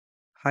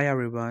Hi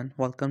everyone,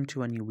 welcome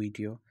to a new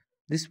video.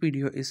 This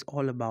video is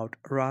all about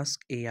Rask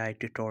AI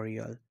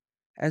tutorial.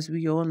 As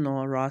we all know,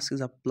 Rask is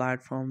a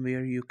platform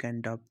where you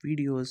can dub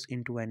videos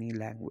into any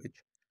language.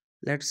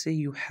 Let's say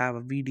you have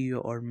a video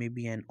or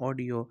maybe an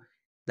audio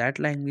that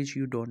language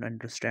you don't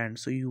understand,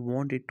 so you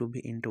want it to be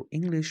into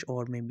English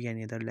or maybe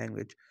any other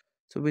language.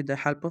 So with the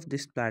help of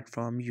this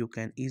platform, you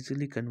can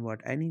easily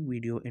convert any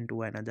video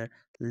into another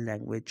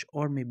language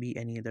or maybe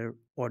any other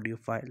audio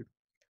file.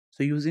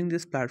 So using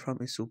this platform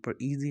is super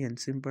easy and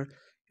simple.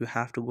 You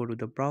have to go to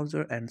the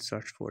browser and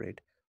search for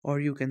it, or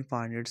you can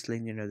find its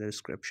link in the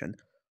description.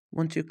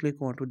 Once you click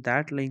onto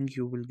that link,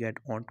 you will get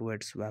onto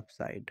its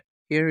website.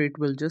 Here it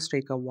will just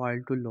take a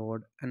while to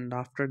load, and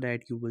after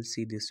that you will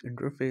see this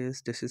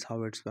interface. This is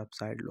how its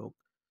website looks.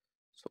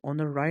 So on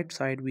the right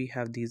side we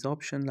have these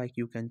options, like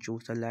you can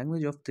choose the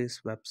language of this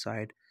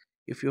website.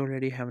 If you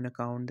already have an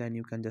account, then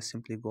you can just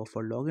simply go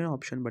for login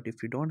option, but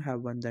if you don't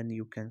have one, then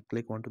you can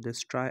click onto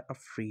this try a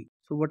free.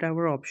 So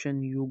whatever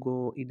option you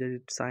go, either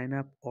it sign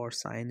up or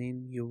sign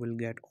in, you will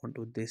get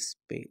onto this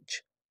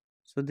page.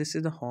 So this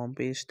is the home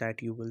page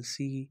that you will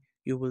see.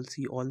 You will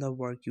see all the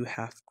work you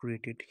have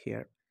created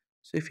here.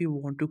 So if you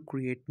want to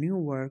create new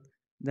work,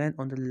 then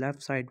on the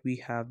left side we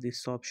have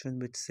this option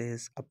which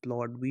says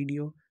upload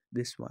video,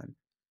 this one.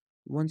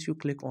 Once you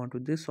click onto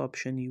this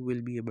option, you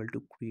will be able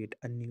to create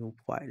a new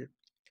file.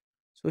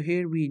 So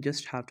here we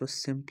just have to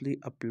simply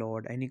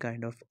upload any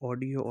kind of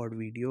audio or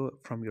video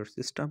from your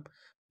system.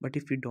 But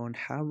if you don't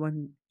have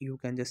one, you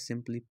can just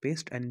simply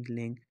paste any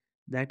link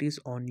that is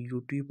on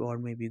YouTube or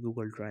maybe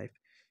Google Drive.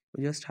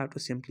 You just have to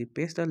simply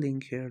paste the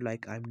link here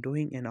like I'm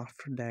doing, and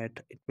after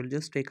that it will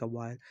just take a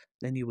while,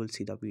 then you will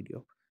see the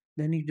video.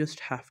 Then you just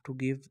have to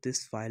give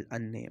this file a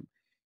name.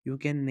 You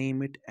can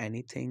name it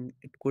anything.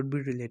 It could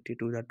be related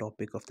to the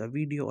topic of the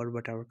video or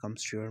whatever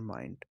comes to your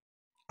mind.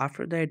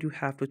 After that, you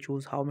have to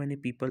choose how many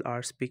people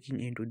are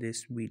speaking into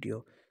this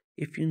video.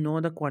 If you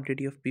know the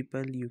quantity of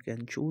people, you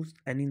can choose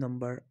any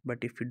number, but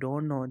if you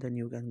don't know, then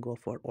you can go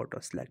for auto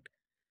select.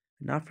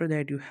 And after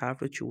that, you have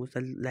to choose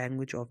the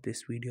language of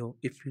this video.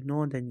 If you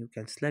know, then you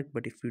can select,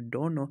 but if you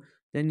don't know,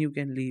 then you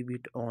can leave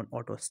it on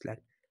auto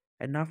select.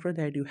 And after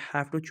that, you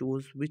have to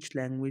choose which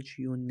language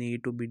you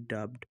need to be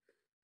dubbed.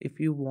 If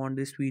you want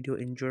this video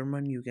in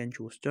German, you can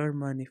choose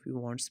German. If you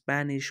want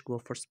Spanish,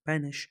 go for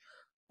Spanish.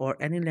 Or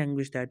any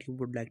language that you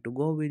would like to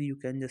go with, you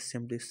can just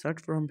simply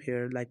search from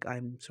here like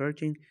I'm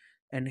searching,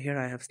 and here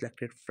I have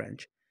selected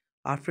French.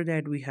 After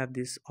that we have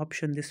this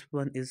option. This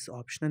one is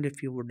optional.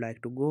 If you would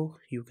like to go,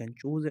 you can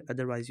choose it,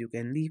 otherwise you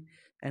can leave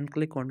and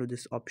click onto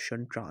this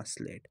option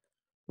translate.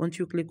 Once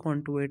you click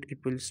onto it, it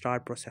will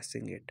start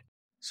processing it.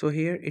 So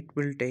here it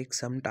will take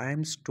some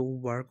times to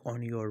work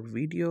on your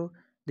video.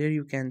 There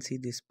you can see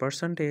this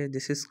percentage.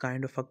 This is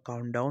kind of a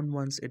countdown.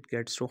 Once it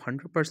gets to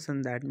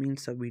 100%, that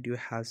means the video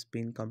has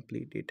been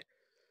completed.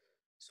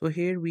 So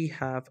here we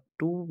have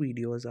two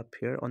videos up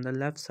here. On the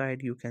left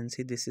side you can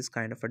see this is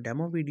kind of a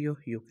demo video,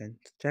 you can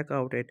check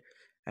out it.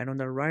 And on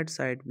the right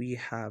side we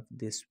have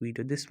this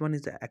video. This one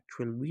is the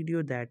actual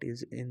video that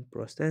is in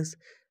process.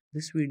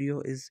 This video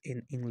is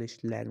in English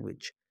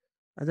language.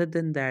 Other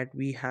than that,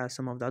 we have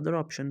some of the other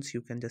options.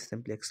 You can just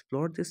simply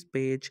explore this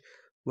page.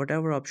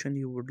 Whatever option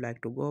you would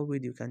like to go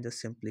with, you can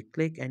just simply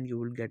click and you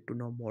will get to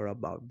know more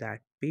about that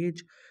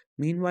page.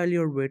 Meanwhile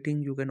you're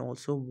waiting, you can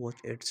also watch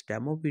its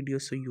demo video,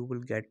 so you will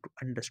get to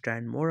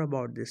understand more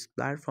about this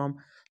platform,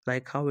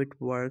 like how it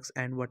works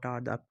and what are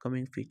the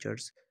upcoming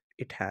features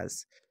it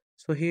has.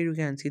 So here you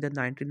can see that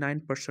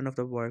 99% of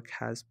the work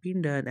has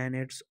been done and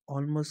it's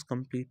almost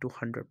complete to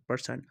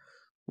 100%.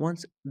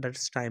 Once that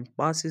time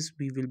passes,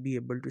 we will be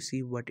able to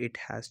see what it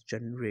has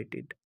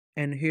generated.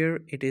 And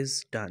here it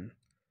is done.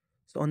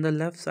 So on the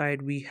left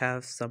side we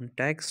have some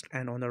text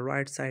and on the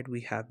right side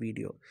we have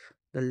video.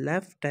 The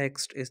left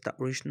text is the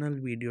original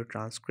video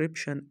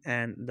transcription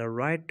and the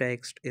right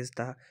text is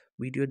the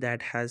video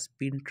that has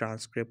been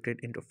transcribed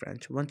into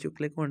French. Once you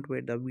click onto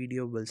it, the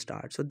video will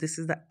start. So this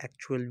is the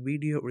actual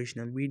video,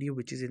 original video,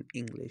 which is in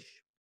English.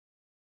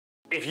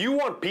 If you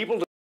want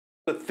people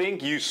to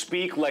think you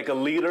speak like a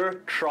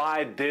leader,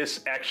 try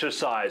this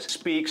exercise.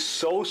 Speak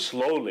so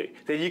slowly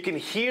that you can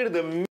hear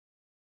the.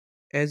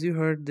 As you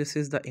heard, this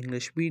is the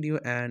English video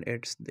and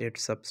it's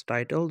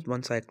subtitled.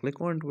 Once I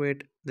click onto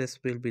it, this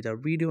will be the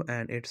video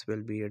and it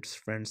will be its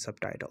French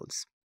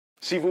subtitles.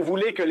 Si vous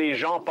voulez que les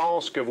gens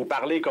pensent que vous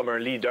parlez comme un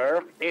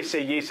leader,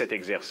 essayez cet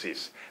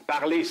exercice.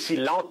 Parlez si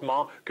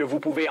lentement que vous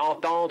pouvez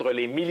entendre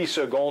les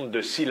millisecondes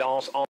de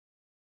silence en.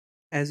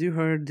 As you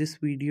heard, this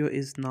video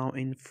is now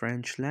in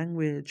French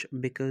language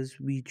because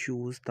we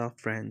choose the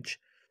French.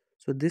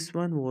 So this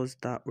one was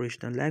the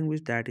original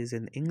language, that is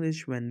in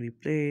English. When we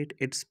play it,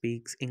 it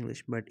speaks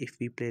English. But if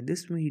we play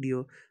this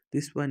video,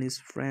 this one is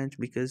French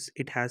because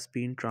it has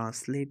been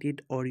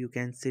translated, or you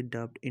can say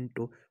dubbed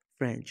into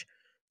French.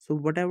 So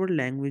whatever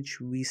language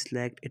we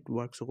select, it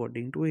works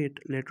according to it.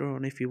 Later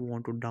on, if you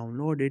want to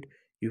download it,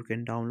 you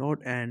can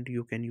download and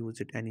you can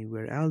use it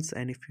anywhere else.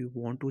 And if you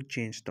want to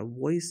change the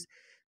voice,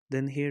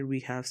 then here we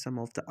have some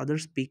of the other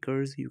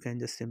speakers. You can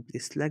just simply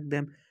select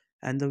them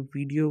and the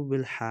video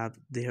will have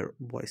their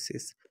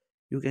voices.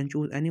 You can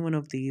choose any one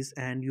of these,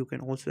 and you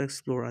can also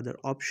explore other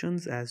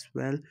options as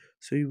well.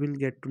 So you will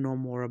get to know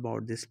more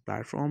about these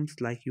platforms,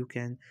 like you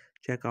can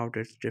check out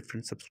its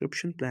different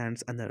subscription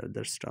plans and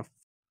other stuff.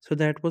 So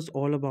that was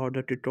all about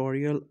the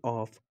tutorial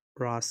of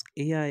Rask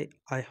AI.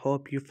 I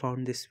hope you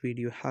found this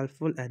video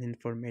helpful and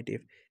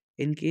informative.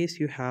 In case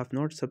you have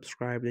not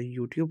subscribed the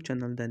YouTube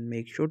channel, then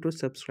make sure to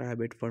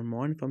subscribe it for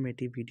more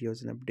informative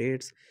videos and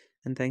updates.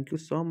 And thank you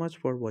so much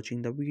for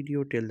watching the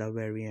video till the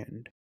very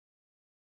end.